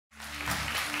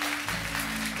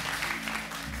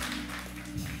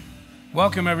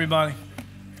Welcome, everybody.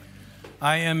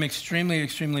 I am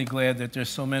extremely glad that there's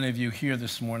so many of you here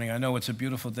this morning. I know it's a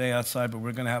beautiful day outside, but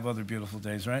we're going to have other beautiful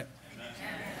days, right?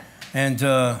 And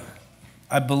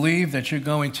I believe that you're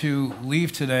going to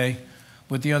leave today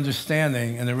with the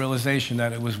understanding and the realization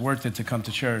that it was worth it to come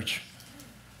to church.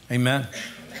 Amen.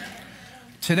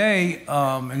 Today,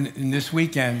 in this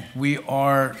weekend, we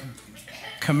are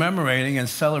commemorating and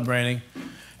celebrating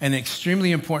an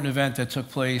extremely important event that took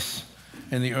place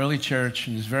in the early church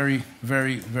in this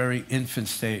very infant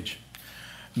stage.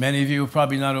 Many of you are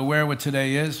probably not aware what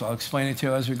today is. I'll explain it to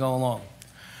you as we go along.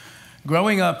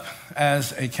 Growing up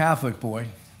as a Catholic boy,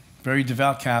 very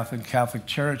devout Catholic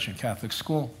church and Catholic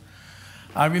school,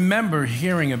 I remember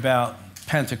hearing about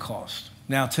Pentecost.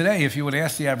 Now today, if you would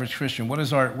ask the average Christian, what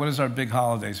is our big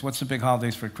holidays? What's the big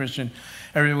holidays for a Christian?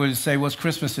 Everybody would say, well, it's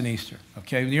Christmas and Easter.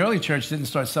 Okay, the early church didn't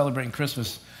start celebrating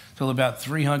Christmas till about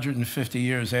 350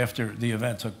 years after the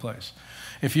event took place.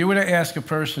 If you were to ask a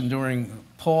person during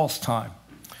Paul's time,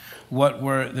 what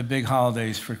were the big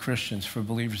holidays for Christians, for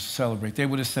believers to celebrate, they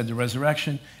would have said the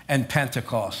resurrection and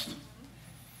Pentecost.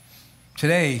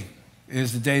 Today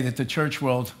is the day that the church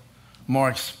world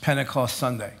marks Pentecost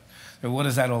Sunday. And what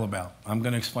is that all about? I'm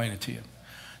going to explain it to you.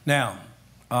 Now,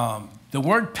 the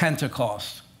word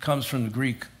Pentecost comes from the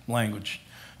Greek language.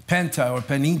 Penta or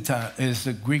penita is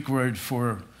the Greek word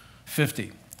for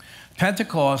 50.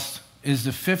 Pentecost is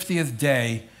the 50th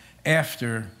day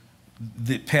after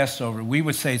the Passover. We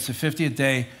would say it's the 50th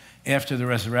day after the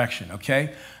resurrection,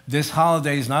 okay? This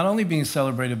holiday is not only being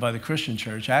celebrated by the Christian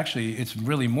church, actually it's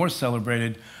really more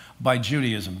celebrated by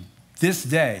Judaism. This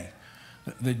day,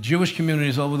 the Jewish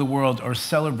communities all over the world are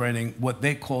celebrating what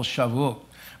they call Shavuot,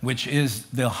 which is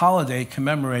the holiday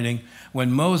commemorating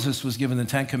when Moses was given the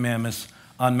Ten Commandments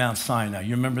on Mount Sinai.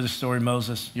 You remember the story,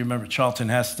 Moses? You remember Charlton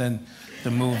Heston,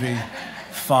 the movie,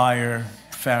 fire,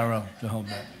 Pharaoh, the whole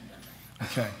bit.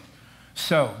 Okay.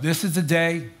 So this is the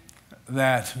day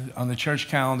that on the church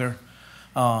calendar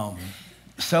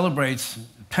celebrates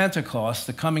Pentecost,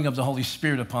 the coming of the Holy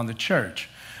Spirit upon the church,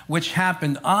 which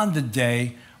happened on the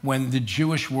day when the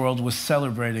Jewish world was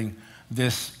celebrating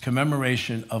this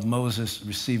commemoration of Moses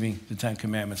receiving the Ten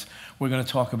Commandments. We're going to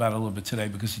talk about it a little bit today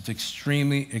because it's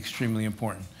extremely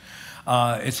important.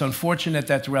 It's unfortunate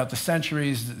that throughout the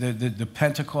centuries, the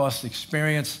Pentecost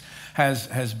experience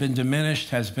has been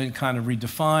diminished, has been kind of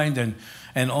redefined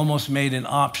and almost made an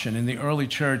option. In the early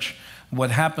church,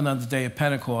 what happened on the day of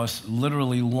Pentecost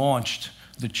literally launched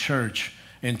the church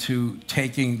into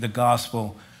taking the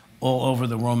gospel all over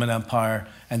the Roman Empire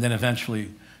and then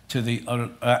eventually to the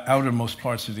outermost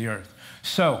parts of the earth.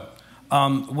 So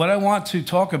what I want to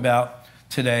talk about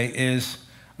today is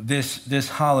this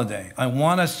holiday. I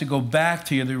want us to go back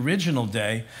to the original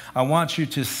day. I want you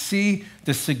to see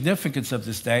the significance of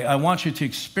this day. I want you to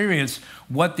experience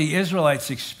what the Israelites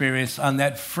experienced on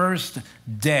that first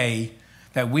day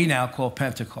that we now call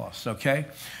Pentecost, okay?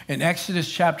 In Exodus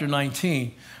chapter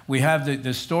 19, we have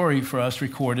the story for us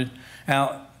recorded.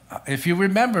 Now, if you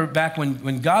remember back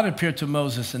when God appeared to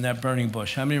Moses in that burning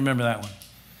bush, how many remember that one?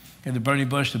 In the burning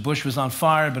bush, the bush was on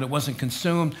fire, but it wasn't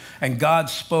consumed, and God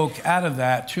spoke out of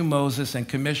that to Moses and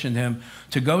commissioned him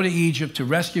to go to Egypt to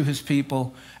rescue his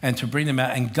people and to bring them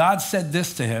out. And God said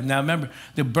this to him. Now remember,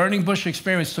 the burning bush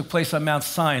experience took place on Mount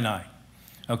Sinai.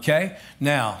 Okay?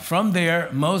 Now, from there,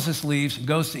 Moses leaves and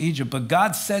goes to Egypt. But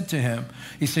God said to him,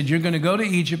 he said, you're going to go to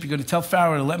Egypt. You're going to tell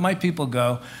Pharaoh to let my people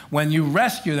go. When you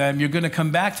rescue them, you're going to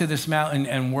come back to this mountain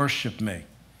and worship me.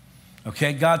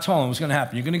 Okay? God told him what's going to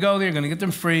happen. You're going to go there. You're going to get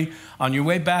them free. On your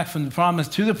way back from the promise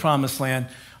to the promised land,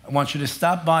 I want you to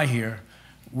stop by here.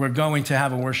 We're going to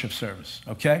have a worship service.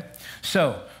 Okay?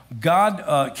 So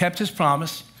God kept his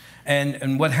promise.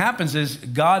 And what happens is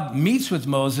God meets with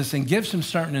Moses and gives him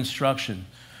certain instruction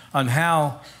on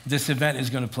how this event is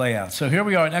going to play out. So here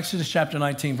we are in Exodus chapter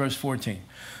 19, verse 14.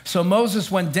 So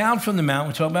Moses went down from the mountain,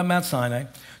 we're talking about Mount Sinai,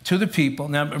 to the people.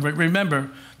 Now remember,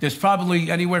 there's probably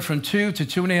anywhere from 2 to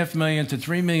 2.5 million to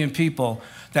 3 million people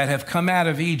that have come out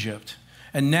of Egypt.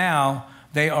 And now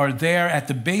they are there at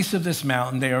the base of this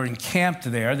mountain. They are encamped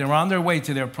there. They're on their way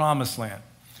to their promised land.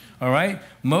 All right?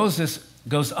 Moses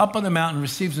goes up on the mountain,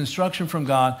 receives instruction from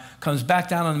God, comes back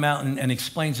down on the mountain and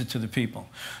explains it to the people.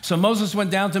 So Moses went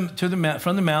down from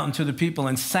the mountain to the people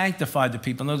and sanctified the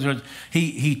people. In other words,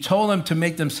 he told them to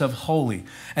make themselves holy.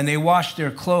 And they washed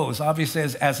their clothes, obviously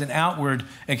as an outward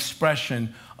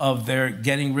expression of their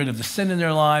getting rid of the sin in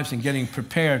their lives and getting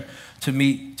prepared to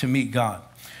meet God.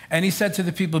 And he said to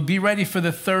the people, be ready for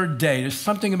the third day. There's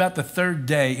something about the third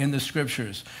day in the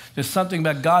scriptures. There's something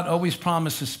about God always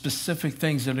promises specific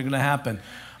things that are going to happen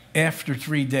after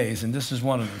 3 days, and this is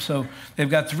one of them. So they've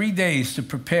got 3 days to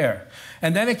prepare.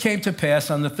 And then it came to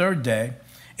pass on the third day,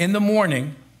 in the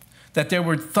morning, that there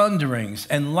were thunderings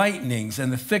and lightnings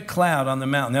and a thick cloud on the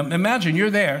mountain. Now imagine you're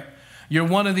there. You're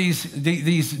one of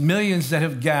these millions that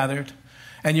have gathered,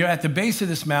 and you're at the base of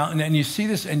this mountain, and you see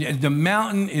this, and the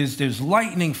mountain there's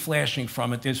lightning flashing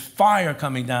from it. There's fire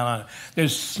coming down on it.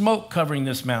 There's smoke covering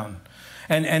this mountain.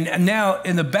 And now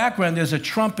in the background, there's a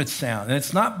trumpet sound. And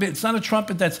it's not a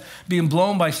trumpet that's being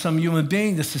blown by some human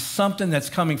being. This is something that's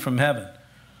coming from heaven.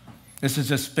 This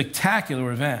is a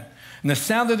spectacular event. And the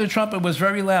sound of the trumpet was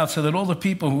very loud, so that all the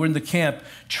people who were in the camp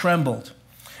trembled.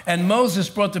 And Moses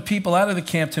brought the people out of the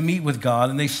camp to meet with God,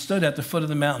 and they stood at the foot of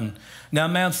the mountain. Now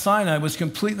Mount Sinai was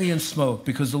completely in smoke,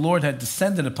 because the Lord had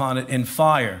descended upon it in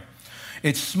fire.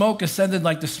 Its smoke ascended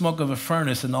like the smoke of a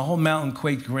furnace, and the whole mountain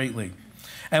quaked greatly.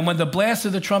 And when the blast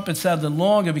of the trumpet sounded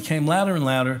long and became louder and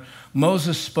louder,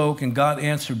 Moses spoke, and God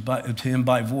answered to him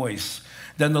by voice.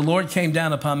 Then the Lord came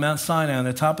down upon Mount Sinai on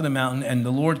the top of the mountain, and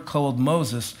the Lord called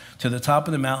Moses to the top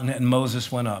of the mountain, and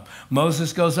Moses went up.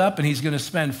 Moses goes up, and he's going to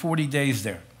spend 40 days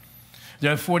there.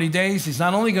 There are 40 days. He's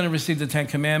not only going to receive the 10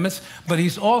 Commandments, but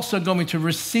he's also going to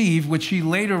receive, which he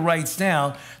later writes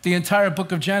down, the entire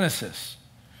book of Genesis.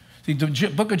 The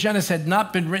book of Genesis had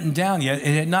not been written down yet.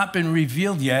 It had not been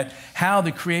revealed yet how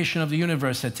the creation of the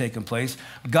universe had taken place.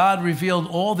 God revealed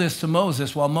all this to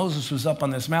Moses while Moses was up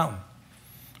on this mountain.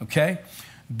 Okay?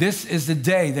 This is the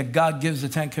day that God gives the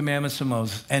 10 Commandments to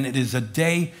Moses, and it is a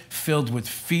day filled with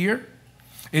fear.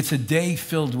 It's a day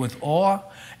filled with awe.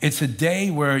 It's a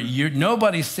day where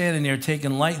nobody's standing there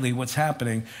taking lightly what's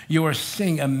happening. You are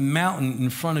seeing a mountain in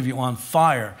front of you on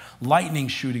fire, lightning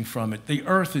shooting from it. The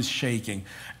earth is shaking.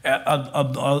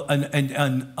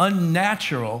 An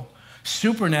unnatural,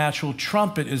 supernatural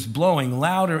trumpet is blowing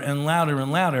louder and louder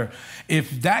and louder.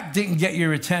 If that didn't get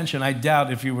your attention, I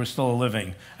doubt if you were still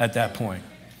living at that point.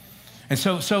 And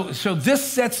so this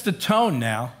sets the tone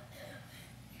now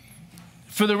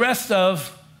for the rest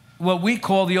of what we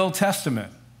call the Old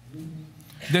Testament.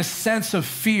 This sense of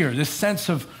fear, this sense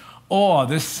of awe,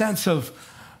 this sense of,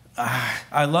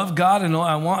 I love God and all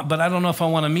I want, but I don't know if I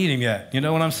want to meet him yet. You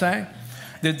know what I'm saying?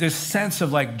 This sense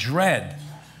of like dread.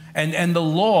 And the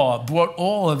law brought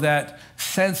all of that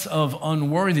sense of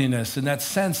unworthiness and that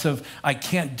sense of, I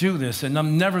can't do this, and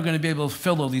I'm never going to be able to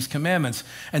fulfill all these commandments.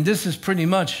 And this is pretty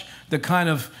much the kind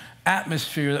of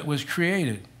atmosphere that was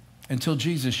created until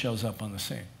Jesus shows up on the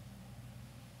scene.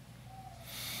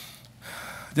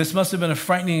 This must have been a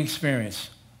frightening experience.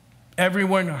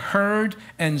 Everyone heard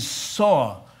and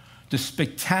saw the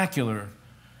spectacular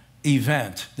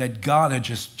event that God had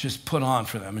just put on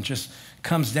for them, and just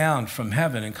comes down from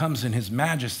heaven and comes in his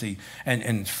majesty,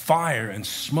 and fire and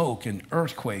smoke and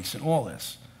earthquakes and all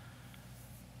this.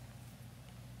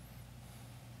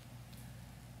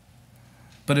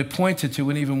 But it pointed to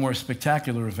an even more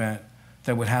spectacular event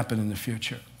that would happen in the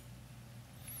future.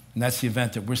 And that's the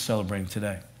event that we're celebrating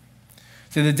today.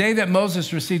 See, the day that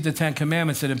Moses received the 10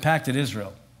 Commandments, it impacted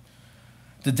Israel.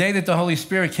 The day that the Holy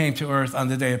Spirit came to earth on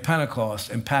the day of Pentecost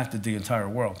impacted the entire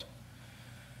world.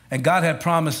 And God had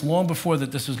promised long before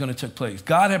that this was going to take place.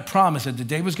 God had promised that the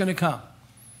day was going to come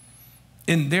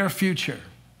in their future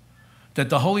that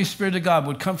the Holy Spirit of God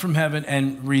would come from heaven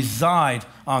and reside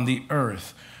on the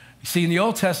earth. You see, in the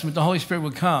Old Testament, the Holy Spirit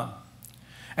would come,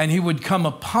 and he would come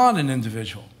upon an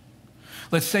individual.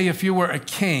 Let's say if you were a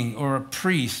king or a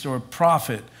priest or a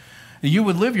prophet, you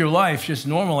would live your life just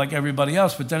normal like everybody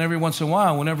else, but then every once in a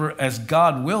while, whenever, as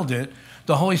God willed it,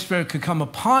 the Holy Spirit could come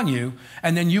upon you,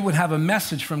 and then you would have a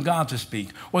message from God to speak.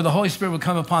 Or the Holy Spirit would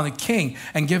come upon the king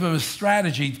and give him a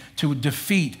strategy to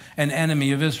defeat an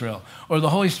enemy of Israel. Or the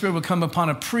Holy Spirit would come upon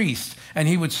a priest, and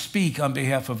he would speak on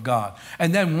behalf of God.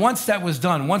 And then once that was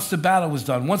done, once the battle was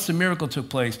done, once the miracle took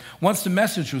place, once the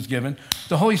message was given,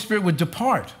 the Holy Spirit would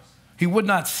depart. He would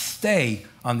not stay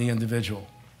on the individual.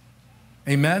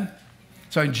 Amen?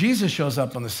 So Jesus shows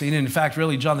up on the scene, and in fact,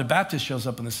 really, John the Baptist shows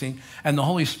up on the scene, and the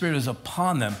Holy Spirit is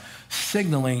upon them,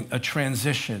 signaling a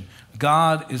transition.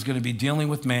 God is going to be dealing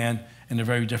with man in a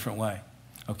very different way,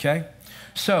 okay?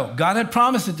 So God had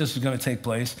promised that this was going to take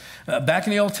place. Back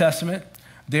in the Old Testament,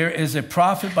 there is a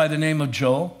prophet by the name of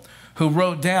Joel who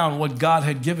wrote down what God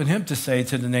had given him to say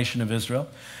to the nation of Israel.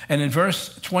 And in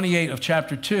verse 28 of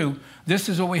chapter 2, this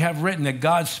is what we have written, that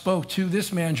God spoke to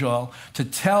this man Joel to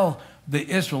tell the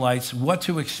Israelites what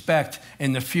to expect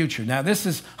in the future. Now, this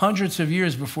is hundreds of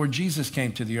years before Jesus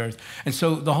came to the earth. And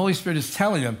so the Holy Spirit is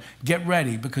telling them, get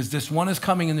ready, because this one is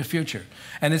coming in the future.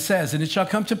 And it says, and it shall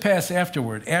come to pass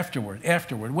afterward.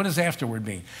 What does afterward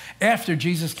mean? After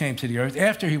Jesus came to the earth,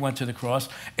 after he went to the cross,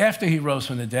 after he rose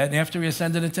from the dead, and after he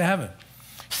ascended into heaven.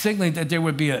 signaling that there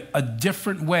would be a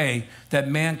different way that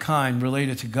mankind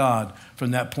related to God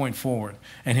from that point forward.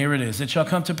 And here it is. It shall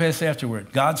come to pass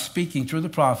afterward, God speaking through the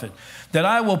prophet, that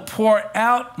I will pour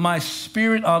out my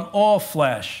spirit on all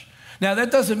flesh. Now,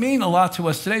 that doesn't mean a lot to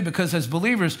us today, because as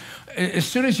believers, as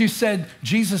soon as you said,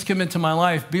 Jesus, come into my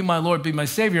life, be my Lord, be my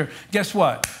Savior, guess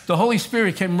what? The Holy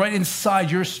Spirit came right inside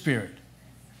your spirit.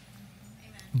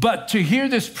 Amen. But to hear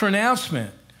this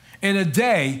pronouncement in a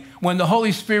day when the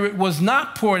Holy Spirit was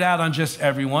not poured out on just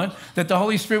everyone, that the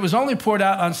Holy Spirit was only poured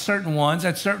out on certain ones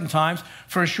at certain times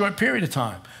for a short period of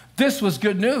time. This was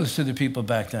good news to the people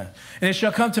back then. And it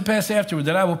shall come to pass afterward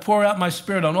that I will pour out my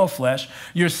spirit on all flesh.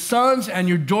 Your sons and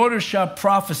your daughters shall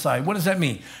prophesy. What does that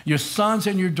mean? Your sons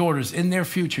and your daughters in their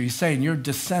future, he's saying your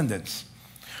descendants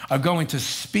are going to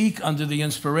speak under the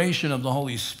inspiration of the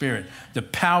Holy Spirit. The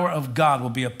power of God will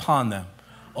be upon them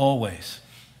always.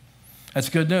 That's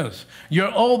good news.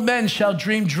 Your old men shall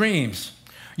dream dreams.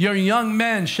 Your young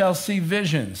men shall see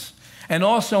visions. And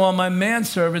also on my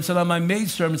manservants and on my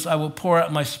maidservants, I will pour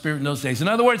out my spirit in those days. In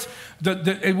other words,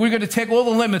 we're going to take all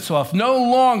the limits off. No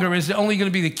longer is it only going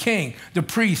to be the king, the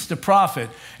priest, the prophet.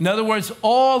 In other words,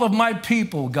 all of my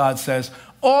people, God says,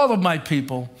 all of my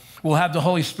people will have the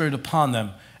Holy Spirit upon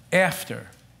them after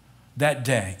that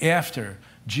day, after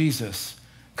Jesus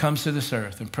comes to this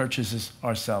earth and purchases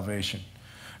our salvation.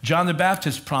 John the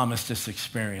Baptist promised this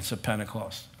experience of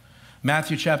Pentecost.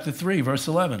 Matthew chapter 3, verse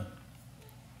 11.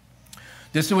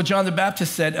 This is what John the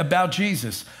Baptist said about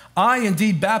Jesus. I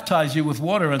indeed baptize you with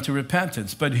water unto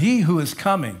repentance, but he who is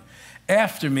coming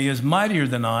after me is mightier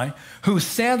than I, whose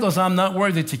sandals I'm not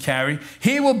worthy to carry.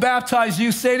 He will baptize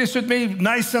you, say this with me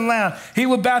nice and loud. He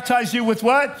will baptize you with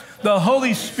what? The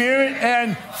Holy Spirit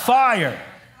and fire.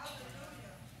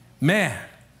 Man,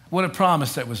 what a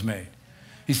promise that was made.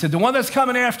 He said, the one that's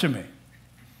coming after me,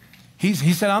 he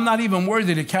said, I'm not even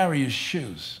worthy to carry his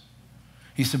shoes.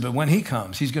 He said, but when he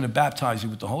comes, he's going to baptize you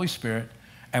with the Holy Spirit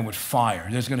and with fire.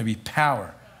 There's going to be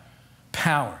power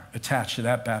attached to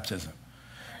that baptism.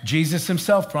 Jesus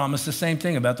himself promised the same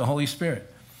thing about the Holy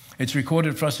Spirit. It's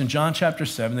recorded for us in John chapter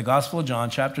 7, the Gospel of John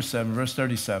chapter 7, verse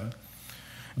 37.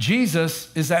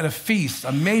 Jesus is at a feast,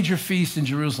 a major feast in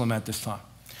Jerusalem at this time.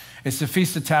 It's the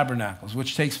Feast of Tabernacles,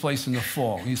 which takes place in the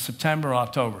fall. It's September,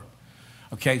 October.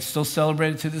 Okay, it's still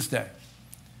celebrated to this day.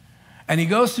 And he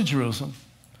goes to Jerusalem,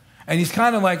 and he's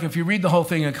kind of like, if you read the whole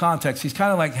thing in context, he's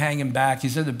kind of like hanging back.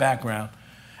 He's in the background.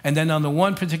 And then on the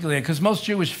one particular day, because most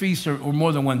Jewish feasts are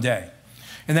more than one day.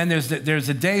 And then there's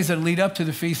the days that lead up to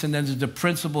the feast, and then there's the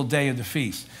principal day of the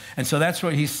feast. And so that's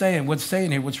what he's saying. What's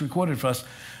saying here, what's recorded for us.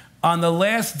 On the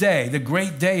last day, the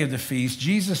great day of the feast,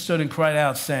 Jesus stood and cried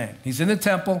out, saying, he's in the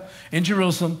temple in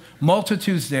Jerusalem,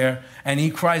 multitudes there, and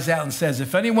he cries out and says,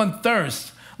 if anyone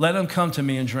thirsts, let him come to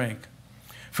me and drink.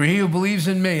 For he who believes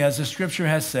in me, as the scripture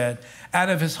has said, out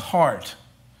of his heart,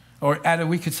 or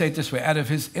we could say it this way, out of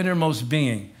his innermost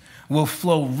being will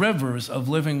flow rivers of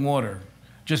living water.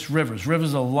 Just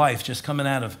rivers of life just coming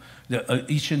out of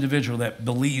each individual that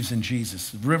believes in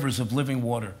Jesus, rivers of living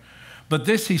water. But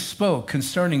this he spoke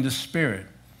concerning the Spirit,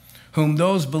 whom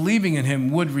those believing in him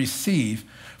would receive,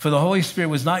 for the Holy Spirit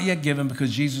was not yet given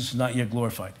because Jesus was not yet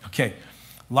glorified. Okay,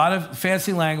 a lot of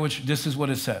fancy language. This is what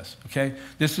it says, okay?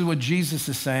 This is what Jesus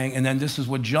is saying, and then this is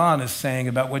what John is saying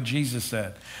about what Jesus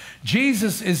said.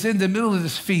 Jesus is in the middle of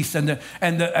this feast, and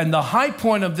the high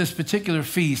point of this particular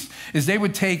feast is they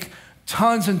would take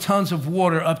tons and tons of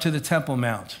water up to the Temple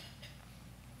Mount.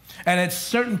 And at a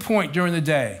certain point during the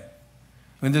day,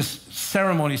 when this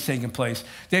ceremony is taking place,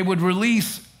 they would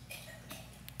release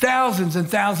thousands and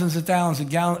thousands and thousands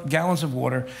of gallons of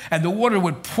water, and the water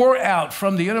would pour out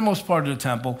from the innermost part of the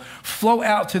temple, flow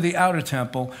out to the outer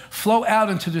temple, flow out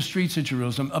into the streets of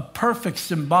Jerusalem, a perfect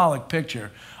symbolic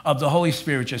picture of the Holy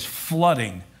Spirit just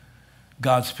flooding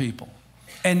God's people.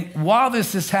 And while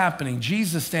this is happening,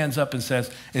 Jesus stands up and says,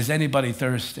 is anybody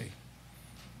thirsty?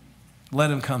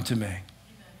 Let him come to me.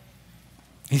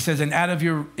 He says, and out of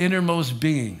your innermost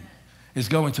being is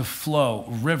going to flow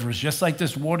rivers, just like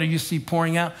this water you see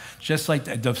pouring out, just like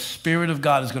the Spirit of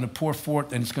God is going to pour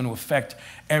forth, and it's going to affect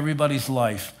everybody's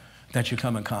life that you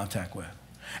come in contact with.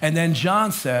 And then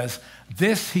John says,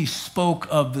 this he spoke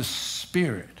of the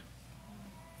Spirit,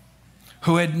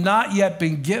 who had not yet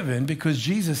been given because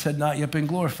Jesus had not yet been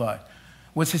glorified.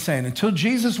 What's he saying? Until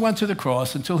Jesus went to the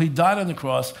cross, until he died on the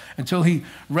cross, until he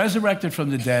resurrected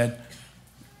from the dead,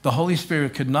 the Holy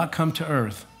Spirit could not come to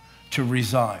earth to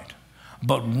reside.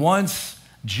 But once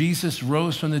Jesus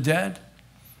rose from the dead,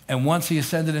 and once he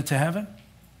ascended into heaven,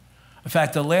 in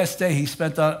fact, the last day he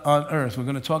spent on earth, we're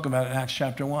going to talk about it in Acts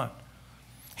chapter 1,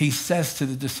 he says to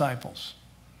the disciples,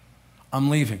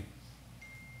 I'm leaving.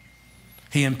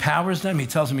 He empowers them. He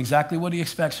tells them exactly what he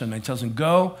expects from them. He tells them,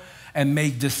 go and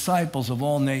make disciples of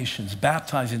all nations,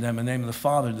 baptizing them in the name of the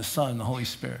Father, the Son, and the Holy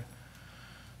Spirit.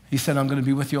 He said, I'm going to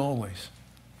be with you always.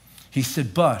 He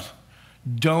said, but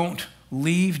don't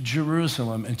leave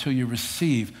Jerusalem until you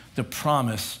receive the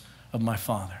promise of my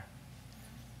Father.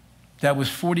 That was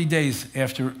 40 days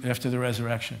after the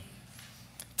resurrection.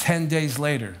 10 days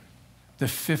later, the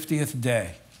 50th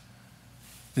day,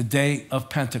 the day of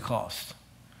Pentecost,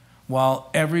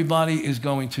 while everybody is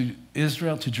going to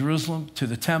Israel, to Jerusalem, to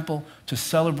the temple, to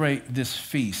celebrate this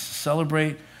feast,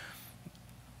 celebrate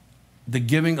the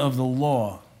giving of the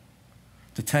law,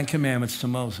 the Ten Commandments to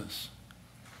Moses.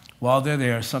 While they're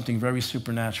there, something very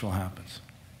supernatural happens.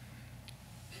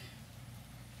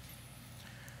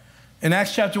 In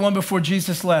Acts chapter 1, before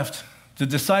Jesus left, the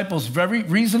disciples very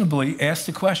reasonably asked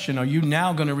the question, are you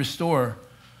now going to restore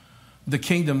the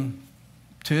kingdom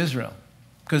to Israel?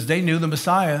 Because they knew the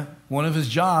Messiah, one of his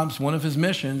jobs, one of his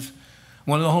missions,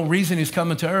 one of the whole reason he's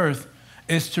coming to earth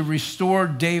is to restore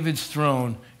David's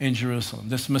throne in Jerusalem.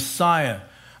 This Messiah,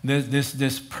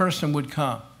 this person would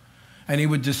come, and he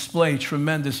would display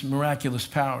tremendous miraculous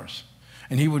powers.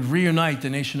 And he would reunite the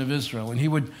nation of Israel, and he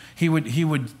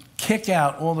would kick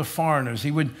out all the foreigners.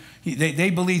 They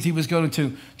believed he was going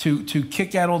to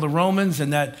kick out all the Romans,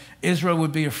 and that Israel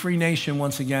would be a free nation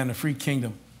once again, a free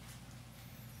kingdom.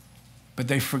 But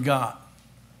they forgot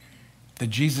that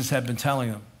Jesus had been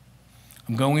telling them,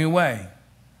 I'm going away,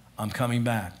 I'm coming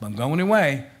back. I'm going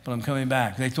away, but I'm coming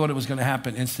back. They thought it was going to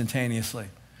happen instantaneously.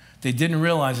 They didn't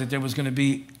realize that there was going to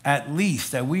be, at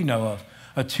least that we know of,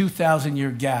 a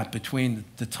 2,000-year gap between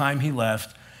the time he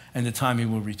left and the time he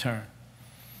will return.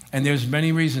 And there's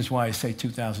many reasons why I say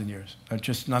 2,000 years.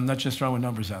 I'm not just throwing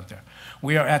numbers out there.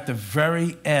 We are at the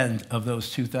very end of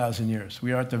those 2,000 years.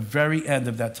 We are at the very end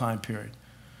of that time period.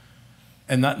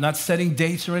 And not setting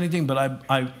dates or anything, but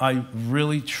I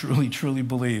really, truly, truly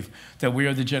believe that we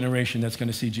are the generation that's going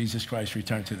to see Jesus Christ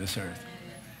return to this earth.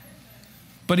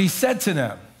 But he said to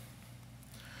them,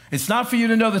 it's not for you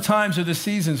to know the times or the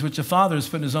seasons which the Father has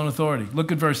put in his own authority.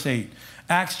 Look at verse 8.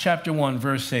 Acts chapter 1,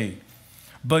 verse 8.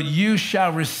 But you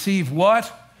shall receive what?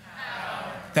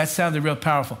 Power. That sounded real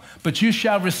powerful. But you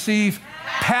shall receive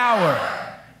power.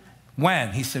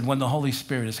 When? He said, when the Holy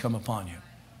Spirit has come upon you.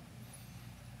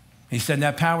 He said, and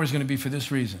that power is going to be for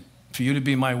this reason, for you to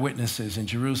be my witnesses in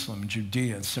Jerusalem,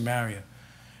 Judea, and Samaria,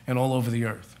 and all over the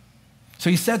earth. So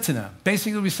he said to them,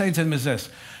 basically what he's saying to them is this,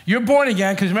 you're born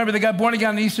again, because remember they got born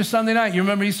again on Easter Sunday night. You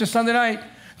remember Easter Sunday night?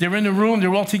 They're in the room,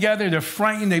 they're all together, they're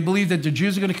frightened, they believe that the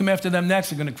Jews are going to come after them next,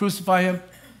 they're going to crucify him.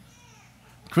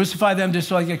 Crucify them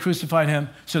just like they crucified him.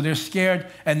 So they're scared,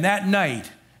 and that night,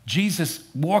 Jesus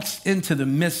walks into the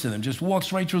midst of them, just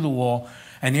walks right through the wall,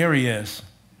 and here he is.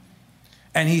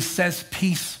 And he says,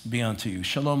 peace be unto you.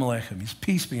 Shalom aleichem. He's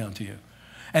peace be unto you.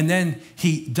 And then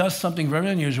he does something very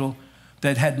unusual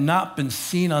that had not been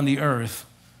seen on the earth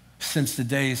since the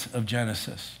days of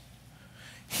Genesis.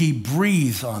 He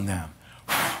breathes on them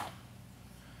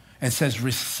and says,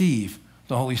 receive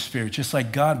the Holy Spirit, just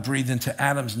like God breathed into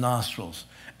Adam's nostrils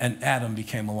and Adam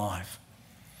became alive.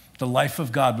 The life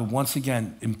of God was once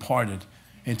again imparted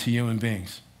into human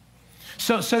beings.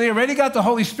 So they already got the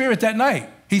Holy Spirit that night.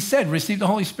 He said, receive the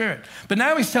Holy Spirit. But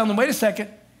now he's telling them, wait a second.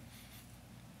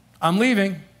 I'm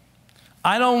leaving.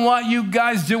 I don't want you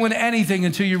guys doing anything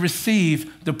until you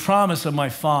receive the promise of my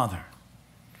Father.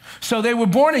 So they were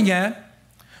born again,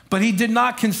 but he did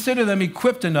not consider them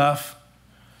equipped enough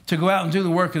to go out and do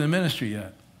the work of the ministry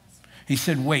yet. He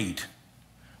said, wait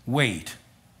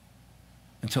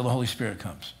until the Holy Spirit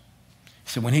comes. He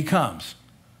said, when he comes,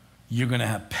 you're going to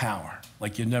have power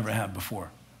like you never had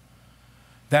before.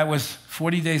 That was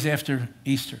 40 days after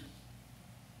Easter.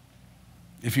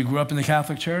 If you grew up in the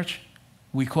Catholic Church,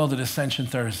 we called it Ascension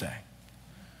Thursday.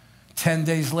 10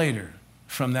 days later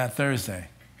from that Thursday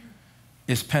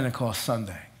is Pentecost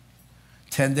Sunday.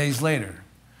 10 days later,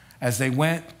 as they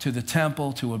went to the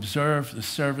temple to observe the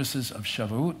services of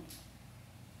Shavuot,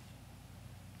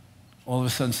 all of a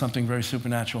sudden something very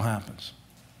supernatural happens.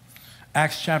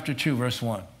 Acts chapter 2, verse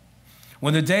 1.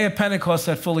 When the day of Pentecost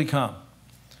had fully come,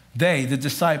 they, the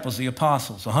disciples, the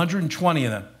apostles, 120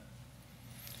 of them,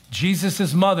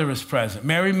 Jesus' mother is present.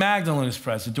 Mary Magdalene is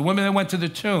present. The women that went to the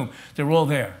tomb, they were all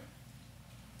there.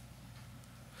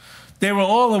 They were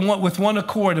all with one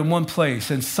accord in one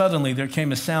place, and suddenly there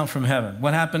came a sound from heaven.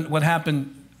 What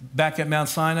happened back at Mount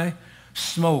Sinai?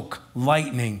 Smoke,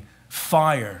 lightning,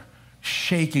 fire,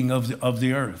 shaking of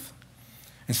the earth.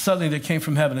 And suddenly there came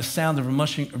from heaven a sound of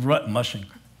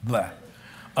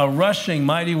a rushing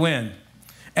mighty wind,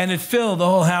 and it filled the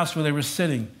whole house where they were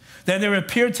sitting. Then there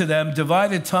appeared to them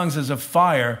divided tongues as of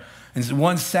fire, And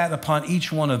one sat upon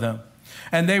each one of them.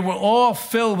 And they were all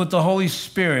filled with the Holy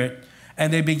Spirit,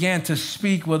 and they began to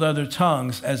speak with other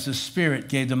tongues as the Spirit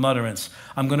gave them utterance.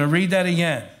 I'm going to read that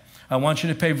again. I want you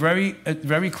to pay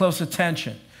very close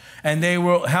attention. And they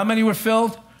were, how many were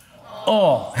filled?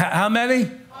 All. How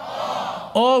many?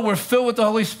 All were filled with the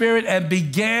Holy Spirit and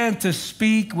began to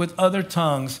speak with other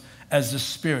tongues as the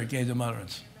Spirit gave them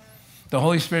utterance. The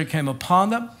Holy Spirit came upon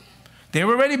them. They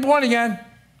were already born again.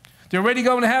 They're already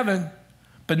going to heaven.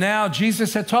 But now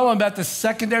Jesus had told them about the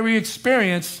secondary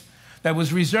experience that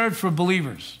was reserved for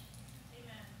believers.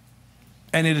 Amen.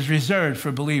 And it is reserved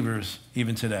for believers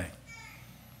even today.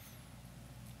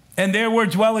 And there were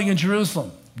dwelling in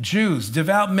Jerusalem Jews,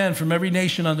 devout men from every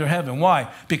nation under heaven.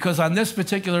 Why? Because on this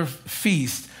particular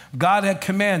feast, God had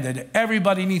commanded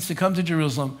everybody needs to come to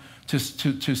Jerusalem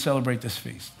to celebrate this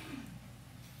feast.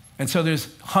 And so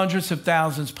there's hundreds of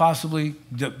thousands, possibly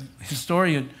the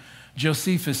historian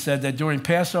Josephus said that during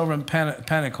Passover and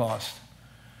Pentecost,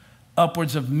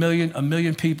 upwards of a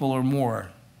million people or more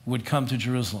would come to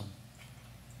Jerusalem.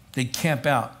 They'd camp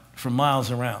out for miles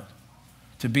around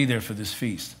to be there for this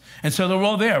feast. And so they're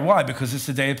all there. Why? Because it's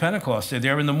the day of Pentecost. They're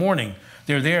there in the morning.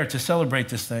 They're there to celebrate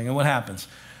this thing. And what happens?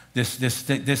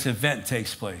 This event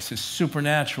takes place. This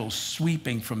supernatural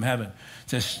sweeping from heaven.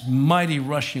 This mighty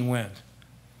rushing wind.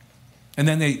 And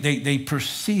then they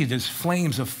perceive this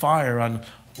flames of fire on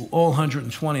all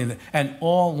 120. And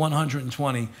all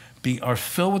 120 are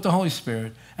filled with the Holy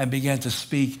Spirit and began to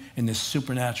speak in this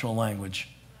supernatural language.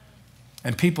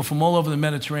 And people from all over the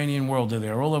Mediterranean world are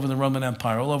there, all over the Roman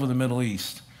Empire, all over the Middle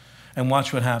East. And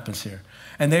watch what happens here.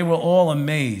 And they were all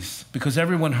amazed because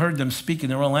everyone heard them speak in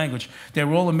their own language. They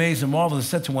were all amazed and marveled and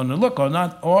said to one another, look,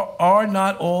 are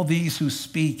not all these who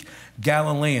speak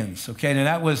Galileans? Okay, and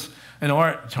that was, in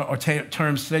our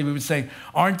terms today, we would say,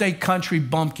 aren't they country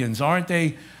bumpkins? Aren't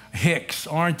they hicks?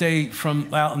 Aren't they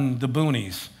from out in the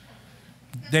boonies?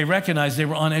 They recognized they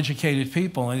were uneducated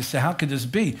people. And they said, how could this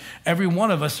be? Every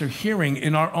one of us are hearing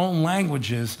in our own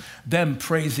languages them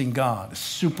praising God, a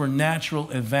supernatural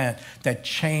event that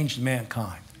changed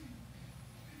mankind.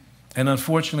 And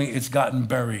unfortunately, it's gotten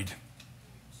buried.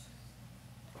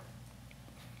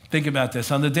 Think about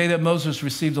this. On the day that Moses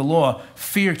received the law,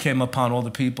 fear came upon all the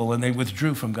people and they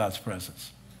withdrew from God's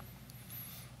presence.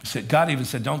 God even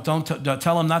said, don't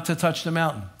tell them not to touch the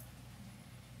mountain.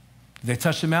 If they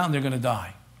touch the mountain, they're going to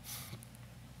die.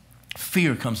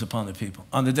 Fear comes upon the people.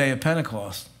 On the day of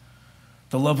Pentecost,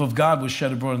 the love of God was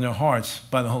shed abroad in their hearts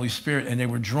by the Holy Spirit, and they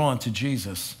were drawn to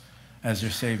Jesus as their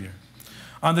Savior.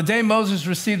 On the day Moses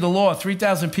received the law,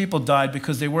 3,000 people died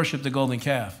because they worshiped the golden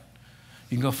calf.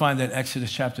 You can go find that in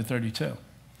Exodus chapter 32.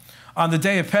 On the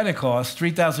day of Pentecost,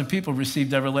 3,000 people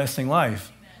received everlasting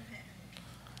life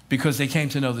because they came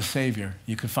to know the Savior.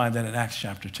 You can find that in Acts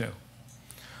chapter 2.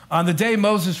 On the day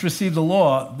Moses received the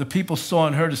law, the people saw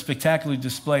and heard a spectacular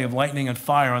display of lightning and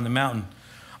fire on the mountain.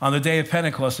 On the day of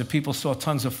Pentecost, the people saw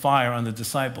tongues of fire on the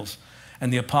disciples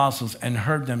and the apostles and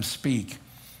heard them speak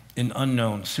in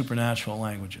unknown supernatural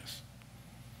languages.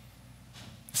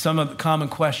 Some of the common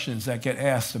questions that get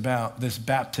asked about this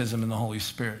baptism in the Holy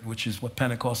Spirit, which is what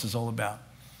Pentecost is all about.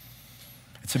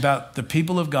 It's about the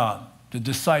people of God, the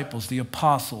disciples, the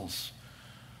apostles,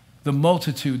 the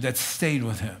multitude that stayed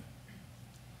with him.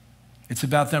 It's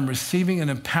about them receiving an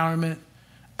empowerment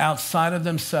outside of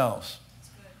themselves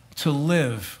to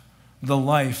live the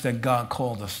life that God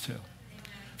called us to.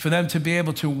 For them to be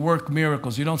able to work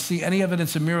miracles. You don't see any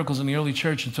evidence of miracles in the early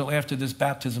church until after this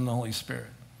baptism in the Holy Spirit.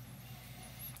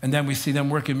 And then we see them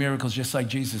working miracles just like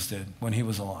Jesus did when he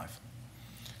was alive.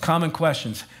 Common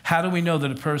questions. How do we know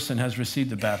that a person has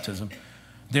received the baptism?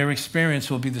 Their experience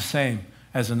will be the same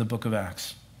as in the book of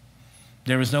Acts.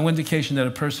 There is no indication that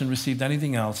a person received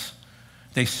anything else.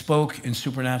 They spoke in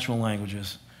supernatural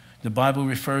languages. The Bible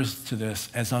refers to this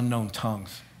as unknown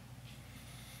tongues.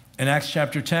 In Acts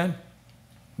chapter 10,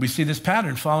 we see this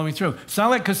pattern following through. It's not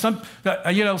like because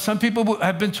some people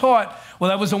have been taught, well,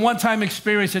 that was a one-time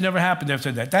experience. It never happened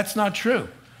after that. That's not true.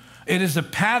 It is a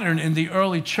pattern in the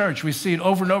early church. We see it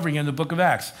over and over again in the book of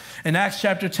Acts. In Acts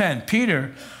chapter 10,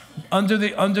 Peter, under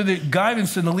the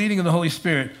guidance and the leading of the Holy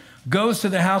Spirit, goes to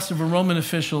the house of a Roman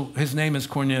official. His name is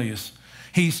Cornelius.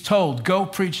 He's told, go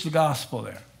preach the gospel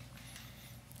there.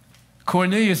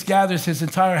 Cornelius gathers his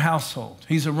entire household.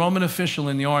 He's a Roman official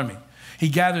in the army. He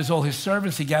gathers all his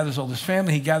servants. He gathers all his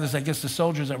family. He gathers, I guess, the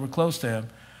soldiers that were close to him.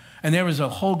 And there was a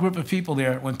whole group of people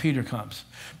there when Peter comes.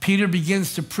 Peter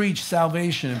begins to preach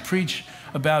salvation and preach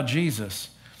about Jesus.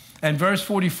 And verse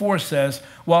 44 says,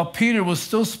 while Peter was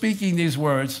still speaking these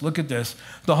words, look at this,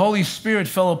 the Holy Spirit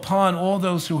fell upon all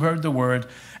those who heard the word,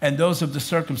 and those of the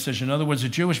circumcision. In other words, the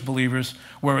Jewish believers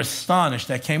were astonished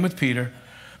that came with Peter,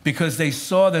 because they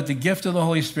saw that the gift of the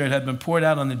Holy Spirit had been poured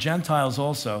out on the Gentiles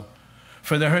also,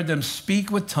 for they heard them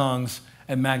speak with tongues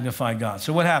and magnify God.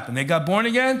 So what happened? They got born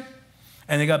again,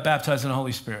 and they got baptized in the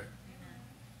Holy Spirit.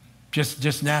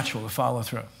 Just natural to follow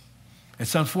through.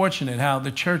 It's unfortunate how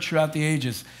the church throughout the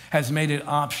ages has made it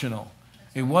optional.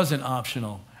 It wasn't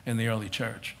optional in the early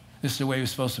church. This is the way it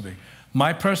was supposed to be.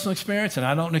 My personal experience, and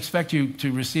I don't expect you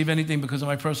to receive anything because of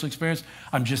my personal experience,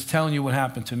 I'm just telling you what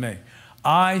happened to me.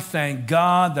 I thank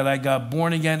God that I got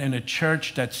born again in a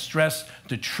church that stressed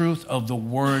the truth of the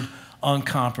word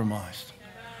uncompromised.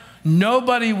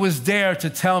 Nobody was there to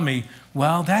tell me,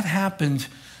 well, that happened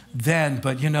then,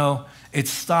 but you know, it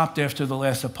stopped after the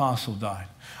last apostle died.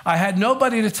 I had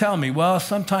nobody to tell me, well,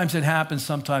 sometimes it happens,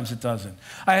 sometimes it doesn't.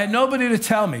 I had nobody to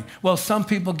tell me, well, some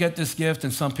people get this gift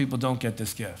and some people don't get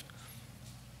this gift.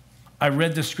 I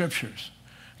read the scriptures,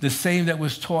 the same that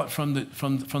was taught from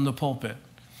the pulpit.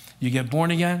 You get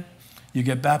born again, you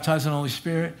get baptized in the Holy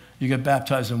Spirit, you get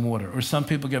baptized in water. Or some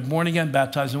people get born again,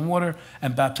 baptized in water,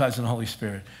 and baptized in the Holy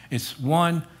Spirit. It's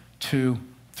 1, 2,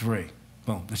 3.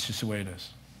 Boom, that's just the way it is.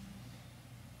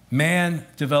 Man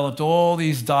developed all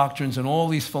these doctrines and all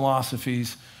these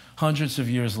philosophies hundreds of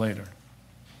years later.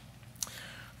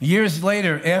 Years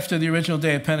later, after the original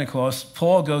day of Pentecost,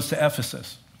 Paul goes to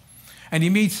Ephesus. And he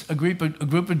meets a group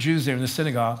of Jews there in the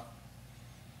synagogue.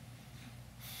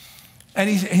 And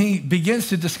he begins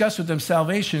to discuss with them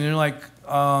salvation. And they're like,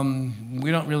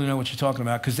 we don't really know what you're talking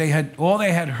about. Because all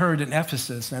they had heard in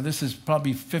Ephesus, now this is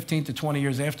probably 15 to 20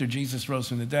 years after Jesus rose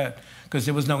from the dead, because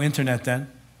there was no internet then.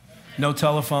 No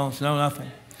telephones, no nothing.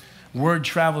 Word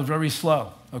traveled very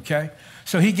slow, okay?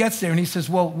 So he gets there and he says,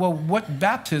 well, what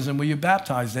baptism were you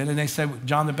baptized in? And they said,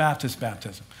 John the Baptist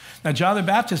baptism. Now, John the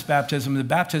Baptist baptism, the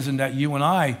baptism that you and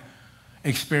I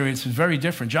experience is very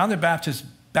different. John the Baptist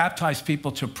baptized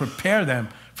people to prepare them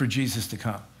for Jesus to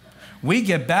come. We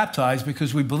get baptized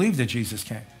because we believe that Jesus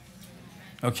came,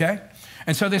 okay?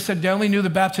 And so they said they only knew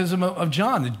the baptism of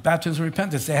John, the baptism of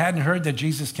repentance. They hadn't heard that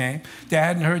Jesus came. They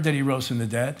hadn't heard that he rose from the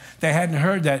dead. They hadn't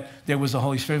heard that there was the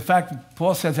Holy Spirit. In fact,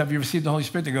 Paul says, have you received the Holy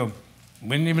Spirit? They go, we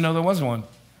didn't even know there was one.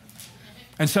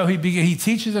 And so he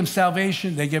teaches them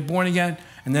salvation. They get born again.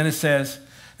 And then it says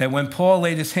that when Paul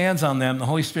laid his hands on them, the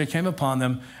Holy Spirit came upon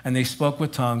them, and they spoke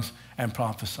with tongues and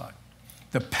prophesied.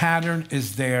 The pattern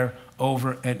is there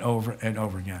over and over and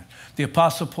over again. The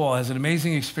Apostle Paul has an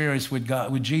amazing experience with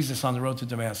God, with Jesus on the road to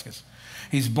Damascus.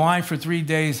 He's blind for 3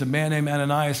 days. A man named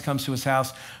Ananias comes to his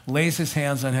house, lays his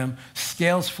hands on him,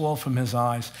 scales fall from his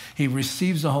eyes. He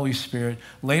receives the Holy Spirit.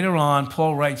 Later on,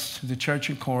 Paul writes to the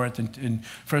church in Corinth in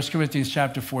 1 Corinthians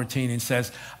chapter 14 and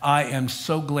says, I am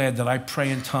so glad that I pray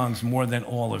in tongues more than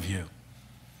all of you.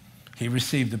 He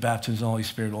received the baptism of the Holy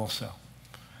Spirit also.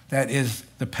 That is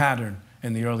the pattern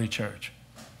in the early church.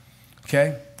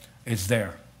 Okay? It's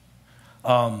there.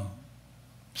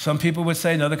 Some people would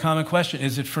say, another common question,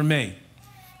 is it for me?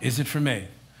 Is it for me?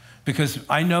 Because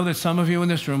I know that some of you in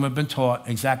this room have been taught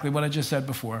exactly what I just said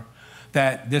before,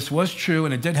 that this was true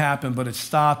and it did happen, but it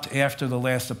stopped after the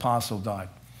last apostle died.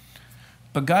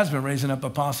 But God's been raising up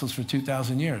apostles for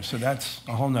 2,000 years, so that's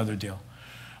a whole nother deal.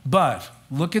 But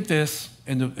look at this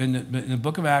in the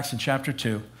book of Acts in chapter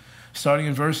 2. Starting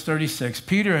in verse 36,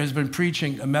 Peter has been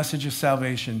preaching a message of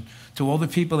salvation to all the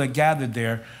people that gathered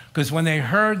there, because when they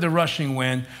heard the rushing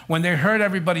wind, when they heard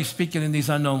everybody speaking in these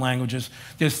unknown languages,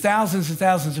 there's thousands and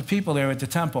thousands of people there at the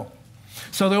temple.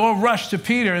 So they all rush to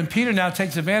Peter, and Peter now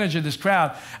takes advantage of this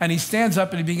crowd, and he stands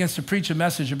up and he begins to preach a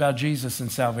message about Jesus and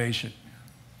salvation.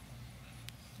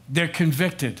 They're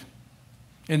convicted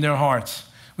in their hearts.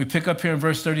 We pick up here in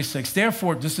verse 36.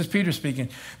 Therefore, this is Peter speaking,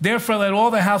 therefore let all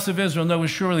the house of Israel know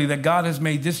assuredly that God has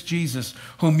made this Jesus,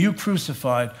 whom you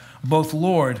crucified, both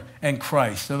Lord and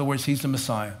Christ. In other words, he's the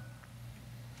Messiah.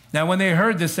 Now, when they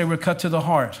heard this, they were cut to the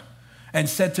heart and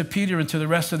said to Peter and to the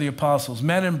rest of the apostles,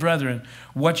 men and brethren,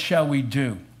 what shall we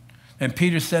do? And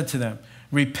Peter said to them,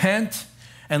 repent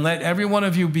and let every one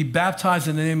of you be baptized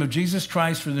in the name of Jesus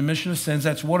Christ for the remission of sins.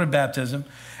 That's water baptism.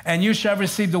 And you shall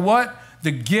receive the what?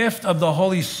 The gift of the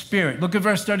Holy Spirit. Look at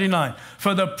verse 39.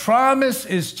 For the promise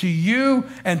is to you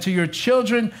and to your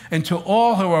children and to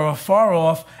all who are afar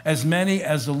off, as many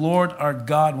as the Lord our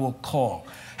God will call.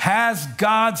 Has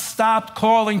God stopped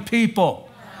calling people?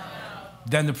 No.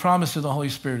 Then the promise of the Holy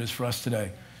Spirit is for us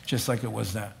today, just like it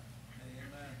was then.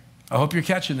 I hope you're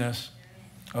catching this.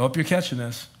 I hope you're catching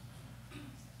this.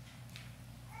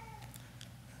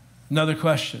 Another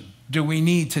question. Do we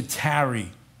need to tarry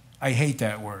I hate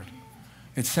that word.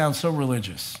 It sounds so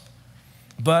religious.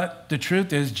 But the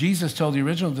truth is, Jesus told the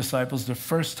original disciples the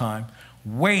first time,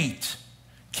 wait.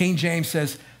 King James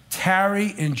says, tarry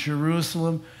in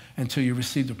Jerusalem until you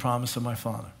receive the promise of my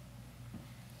Father.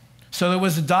 So there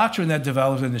was a doctrine that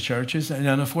developed in the churches, and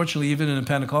unfortunately even in the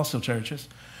Pentecostal churches,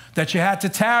 that you had to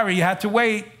tarry, you had to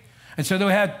wait. And so they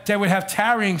would have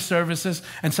tarrying services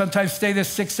and sometimes stay there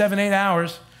 6, 7, 8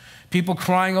 hours, people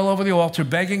crying all over the altar,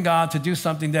 begging God to do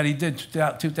something that he did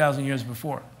 2,000 years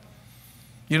before.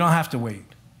 You don't have to wait.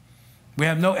 We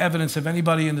have no evidence of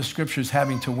anybody in the scriptures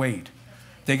having to wait.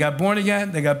 They got born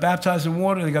again, they got baptized in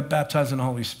water, they got baptized in the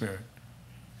Holy Spirit.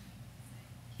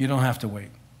 You don't have to wait.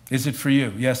 Is it for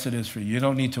you? Yes, it is for you. You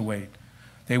don't need to wait.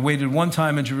 They waited one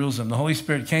time in Jerusalem. The Holy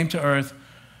Spirit came to earth.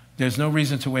 There's no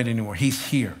reason to wait anymore. He's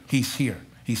here. He's here.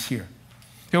 He's here.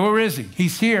 So where is he?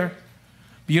 He's here.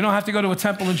 But you don't have to go to a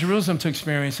temple in Jerusalem to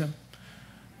experience him.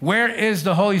 Where is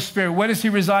the Holy Spirit? Where does he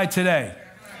reside today?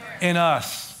 In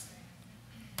us.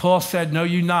 Paul said, know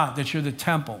you not that you're the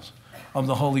temples of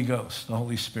the Holy Ghost, the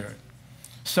Holy Spirit.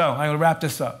 So I'm going to wrap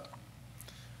this up.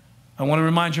 I want to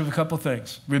remind you of a couple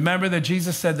things. Remember that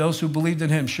Jesus said those who believed in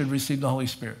him should receive the Holy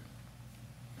Spirit.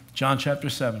 John chapter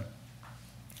 7.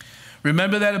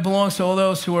 Remember that it belongs to all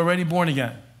those who are already born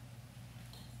again.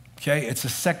 Okay? It's a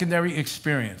secondary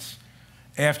experience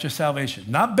after salvation.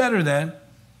 Not better than,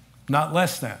 not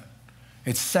less than.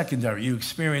 It's secondary. You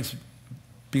experience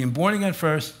being born again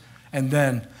first, and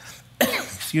then,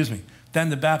 excuse me, then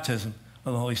the baptism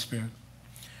of the Holy Spirit.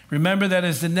 Remember that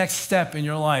is the next step in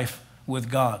your life with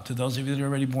God, to those of you that are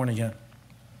already born again.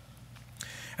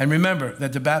 And remember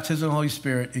that the baptism of the Holy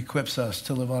Spirit equips us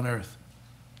to live on earth.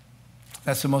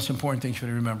 That's the most important thing for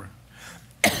you to remember.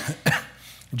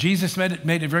 Jesus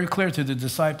made it very clear to the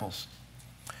disciples.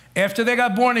 After they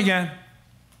got born again,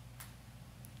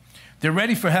 they're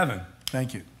ready for heaven.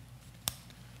 Thank you.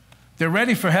 They're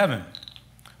ready for heaven.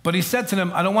 But he said to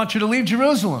them, I don't want you to leave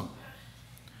Jerusalem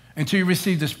until you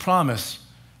receive this promise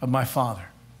of my Father.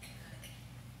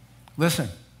 Listen,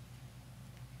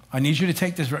 I need you to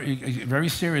take this very, very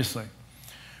seriously.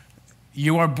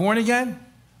 You are born again,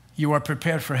 you are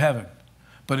prepared for heaven.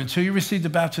 But until you receive the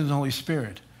baptism of the Holy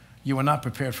Spirit, you are not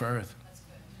prepared for earth.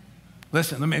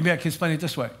 Listen, maybe I can explain it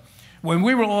this way. When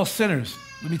we were all sinners,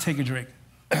 let me take a drink.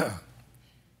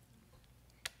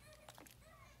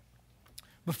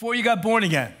 Before you got born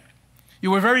again,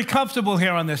 you were very comfortable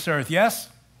here on this earth, yes?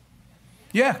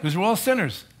 Yeah, because we're all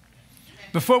sinners.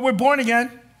 Before we're born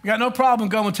again, we got no problem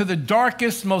going to the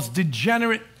darkest, most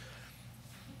degenerate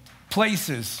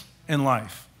places in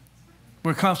life.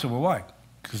 We're comfortable. Why?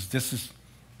 Because this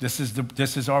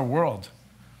is our world.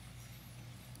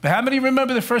 But how many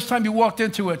remember the first time you walked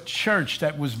into a church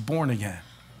that was born again?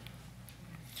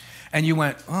 And you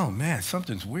went, oh man,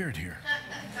 something's weird here.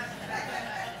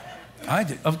 I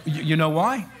did. You know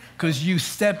why? Because you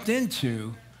stepped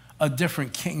into a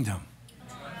different kingdom.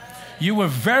 You were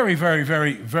very, very,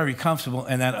 very, very comfortable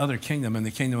in that other kingdom, in the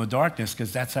kingdom of darkness,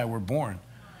 because that's how we're born.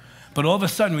 But all of a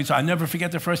sudden, I never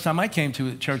forget the first time I came to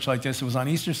a church like this. It was on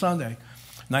Easter Sunday,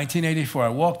 1984. I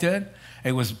walked in.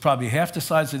 It was probably half the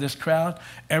size of this crowd.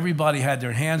 Everybody had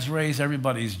their hands raised.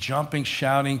 Everybody's jumping,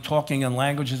 shouting, talking in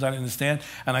languages I didn't understand.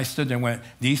 And I stood there and went,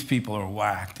 these people are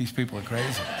whack. These people are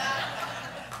crazy.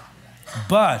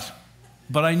 But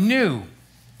I knew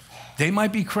they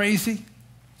might be crazy.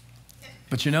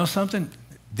 But you know something?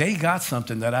 They got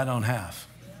something that I don't have.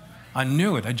 I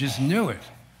knew it. I just knew it.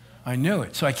 I knew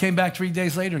it. So I came back 3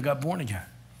 days later and got born again.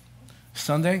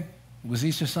 Sunday was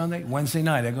Easter Sunday. Wednesday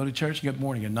night, I go to church, get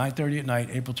born again. 9:30 at night,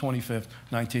 April 25th,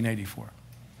 1984.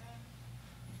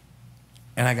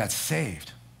 And I got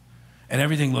saved. And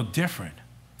everything looked different.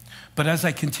 But as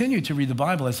I continued to read the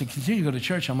Bible, as I continued to go to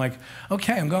church, I'm like,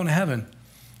 okay, I'm going to heaven.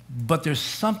 But there's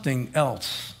something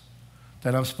else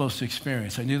that I'm supposed to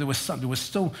experience. I knew there was something. There was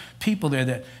still people there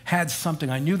that had something.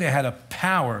 I knew they had a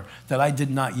power that I did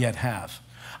not yet have.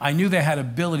 I knew they had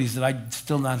abilities that I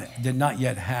did not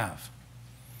yet have.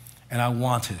 And I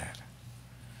wanted it.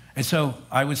 And so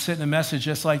I would sit in a message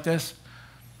just like this,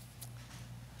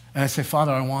 and I'd say,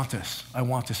 Father, I want this. I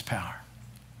want this power.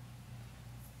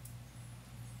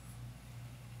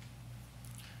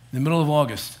 In the middle of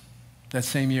August, that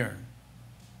same year,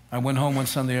 I went home one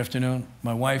Sunday afternoon.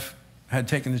 My wife had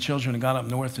taken the children and gone up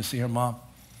north to see her mom.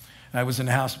 And I was in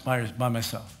the house by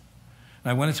myself.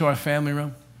 And I went into our family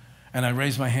room, and I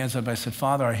raised my hands up. I said,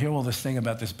 Father, I hear all this thing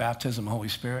about this baptism of the Holy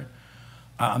Spirit.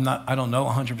 I don't know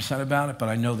 100% about it, but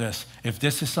I know this. If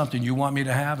this is something you want me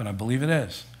to have, and I believe it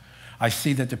is, I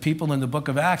see that the people in the book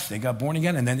of Acts, they got born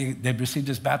again, and then they received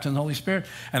this baptism of the Holy Spirit,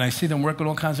 and I see them working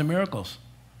all kinds of miracles.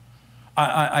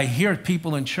 I hear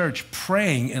people in church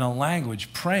praying in a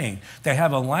language, praying. They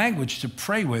have a language to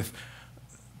pray with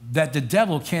that the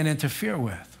devil can't interfere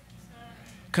with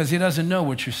because he doesn't know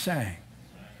what you're saying.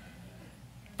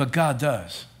 But God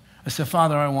does. I said,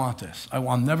 Father, I want this.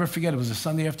 I'll never forget. It was a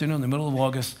Sunday afternoon in the middle of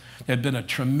August. There had been a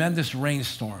tremendous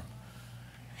rainstorm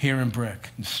here in Brick.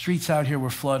 The streets out here were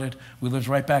flooded. We lived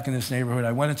right back in this neighborhood.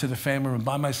 I went into the family room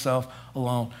by myself,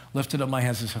 alone, lifted up my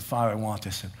hands and said, Father, I want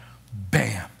this. And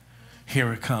bam,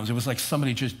 here it comes. It was like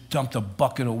somebody just dumped a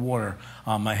bucket of water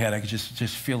on my head. I could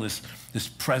just feel this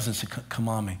presence come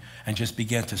on me and just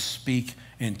began to speak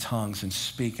in tongues and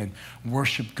speak and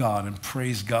worship God and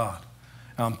praise God.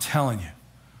 And I'm telling you,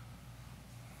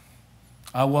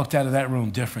 I walked out of that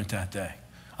room different that day.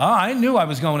 I knew I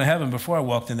was going to heaven before I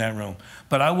walked in that room,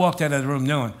 but I walked out of the room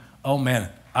knowing, oh man,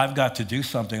 I've got to do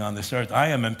something on this earth. I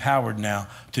am empowered now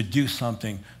to do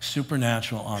something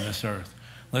supernatural on this earth.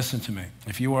 Listen to me.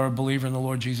 If you are a believer in the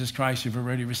Lord Jesus Christ, you've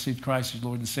already received Christ as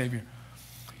Lord and Savior,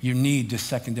 you need this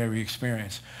secondary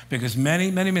experience. Because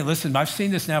many, listen, I've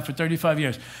seen this now for 35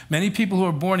 years. Many people who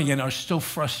are born again are still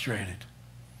frustrated.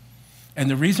 And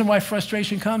the reason why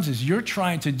frustration comes is you're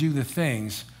trying to do the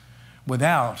things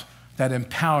without that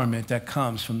empowerment that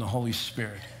comes from the Holy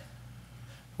Spirit.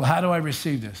 Well, how do I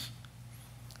receive this?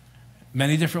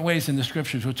 Many different ways in the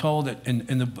scriptures. We're told that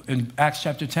in Acts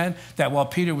chapter 10 that while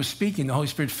Peter was speaking, the Holy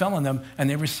Spirit fell on them and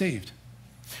they received.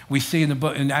 We see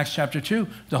in Acts chapter 2,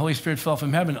 the Holy Spirit fell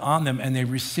from heaven on them and they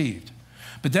received.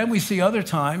 But then we see other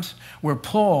times where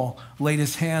Paul laid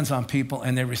his hands on people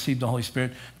and they received the Holy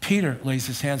Spirit. Peter lays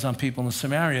his hands on people in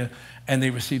Samaria and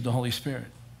they received the Holy Spirit.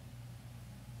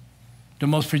 The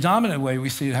most predominant way we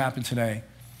see it happen today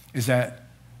is that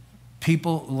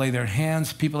people lay their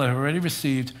hands, people that have already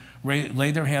received,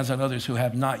 lay their hands on others who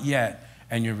have not yet,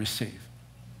 and you receive.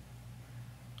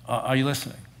 Are you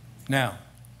listening? Now,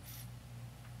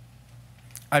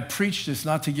 I preach this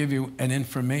not to give you an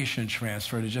information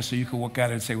transfer, just so you can look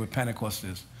at it and say what Pentecost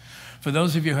is. For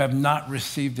those of you who have not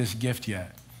received this gift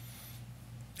yet,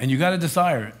 and you got to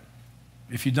desire it.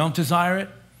 If you don't desire it,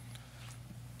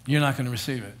 you're not going to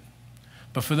receive it.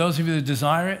 But for those of you that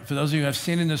desire it, for those of you who have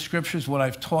seen in the scriptures what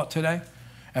I've taught today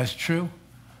as true,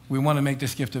 we want to make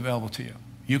this gift available to you.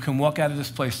 You can walk out of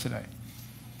this place today,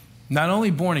 not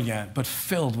only born again, but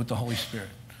filled with the Holy Spirit.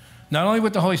 Not only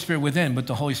with the Holy Spirit within, but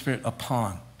the Holy Spirit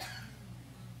upon.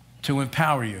 To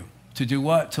empower you. To do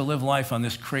what? To live life on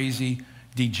this crazy,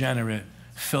 degenerate,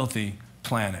 filthy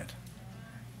planet.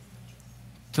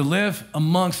 To live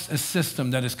amongst a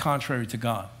system that is contrary to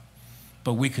God.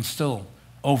 But we can still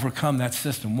overcome that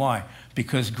system. Why?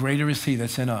 Because greater is He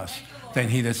that's in us than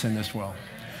he that's in this world.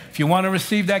 If you want to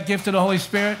receive that gift of the Holy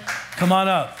Spirit, come on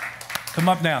up. Come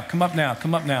up now. Come up now.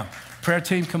 Come up now. Prayer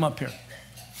team, come up here.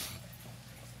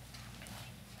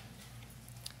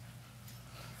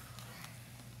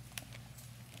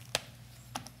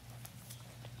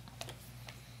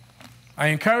 I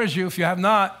encourage you, if you have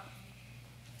not,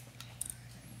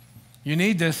 you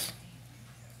need this.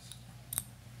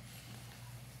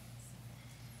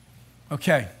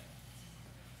 Okay.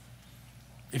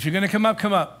 If you're going to come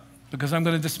up, because I'm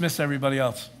going to dismiss everybody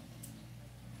else.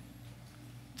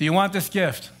 Do you want this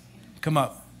gift? Come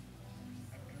up.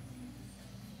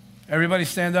 Everybody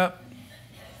stand up.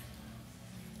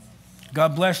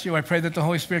 God bless you. I pray that the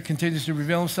Holy Spirit continues to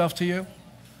reveal Himself to you.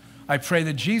 I pray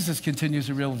that Jesus continues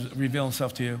to reveal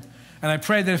Himself to you. And I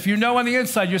pray that if you know on the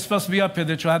inside you're supposed to be up here,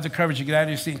 that you'll have the courage to get out of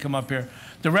your seat and come up here.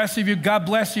 The rest of you, God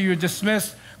bless you. You're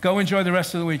dismissed. Go enjoy the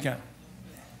rest of the weekend.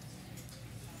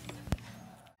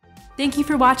 Thank you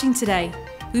for watching today.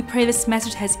 We pray this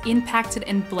message has impacted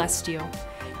and blessed you.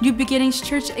 New Beginnings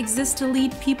Church exists to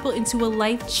lead people into a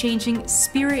life-changing,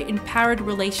 spirit-empowered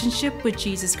relationship with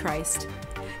Jesus Christ.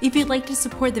 If you'd like to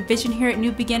support the vision here at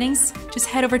New Beginnings, just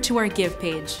head over to our Give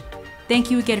page.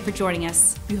 Thank you again for joining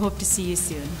us. We hope to see you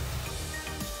soon.